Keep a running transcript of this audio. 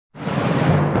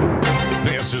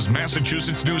This is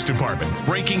Massachusetts News Department.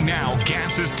 Breaking now,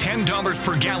 gas is $10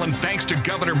 per gallon thanks to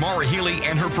Governor Maura Healey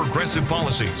and her progressive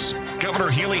policies. Governor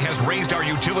Healey has raised our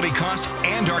utility costs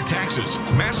and our taxes.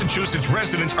 Massachusetts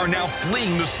residents are now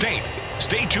fleeing the state.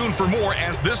 Stay tuned for more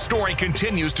as this story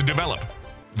continues to develop.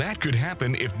 That could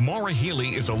happen if Maura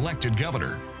Healey is elected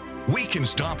governor. We can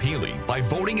stop Healey by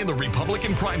voting in the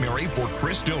Republican primary for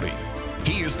Chris Doughty.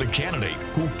 He is the candidate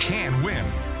who can win.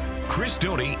 Chris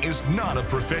Doughty is not a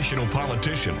professional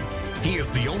politician. He is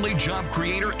the only job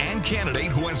creator and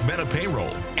candidate who has met a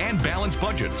payroll and balanced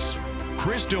budgets.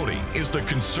 Chris Doughty is the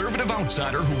conservative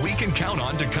outsider who we can count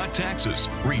on to cut taxes,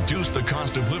 reduce the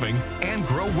cost of living, and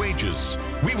grow wages.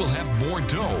 We will have more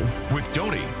dough with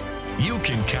Doughty. You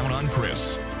can count on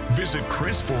Chris. Visit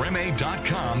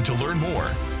chrisforma.com to learn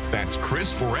more. That's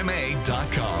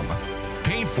chrisforma.com.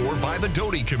 Paid for by the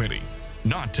Doughty Committee,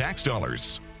 not tax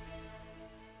dollars.